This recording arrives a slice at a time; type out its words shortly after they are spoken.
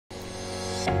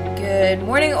Good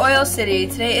morning, Oil City.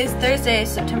 Today is Thursday,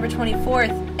 September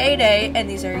 24th, A-Day, and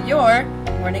these are your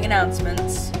morning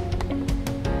announcements.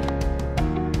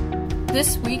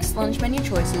 This week's lunch menu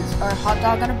choices are hot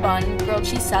dog on a bun, grilled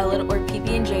cheese salad, or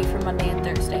PB&J for Monday and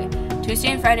Thursday. Tuesday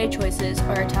and Friday choices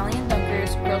are Italian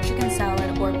Dunkers, grilled chicken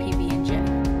salad, or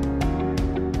PB&J.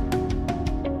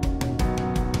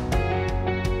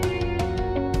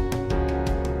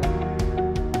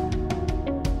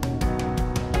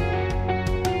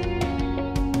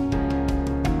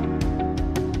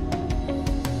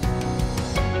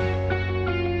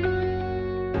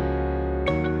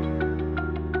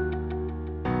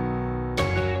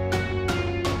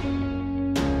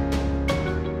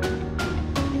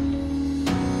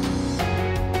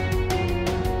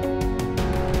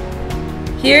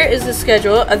 Here is the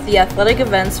schedule of the athletic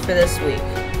events for this week.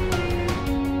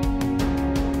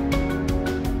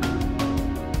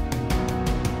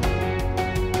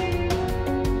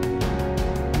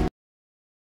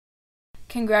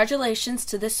 Congratulations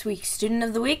to this week's Student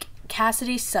of the Week,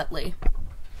 Cassidy Sutley.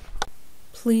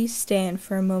 Please stand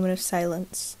for a moment of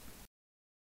silence.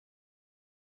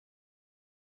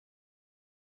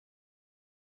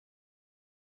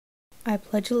 I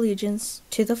pledge allegiance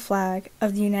to the flag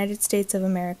of the United States of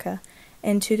America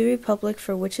and to the republic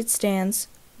for which it stands,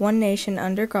 one nation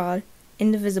under God,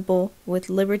 indivisible, with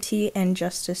liberty and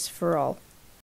justice for all.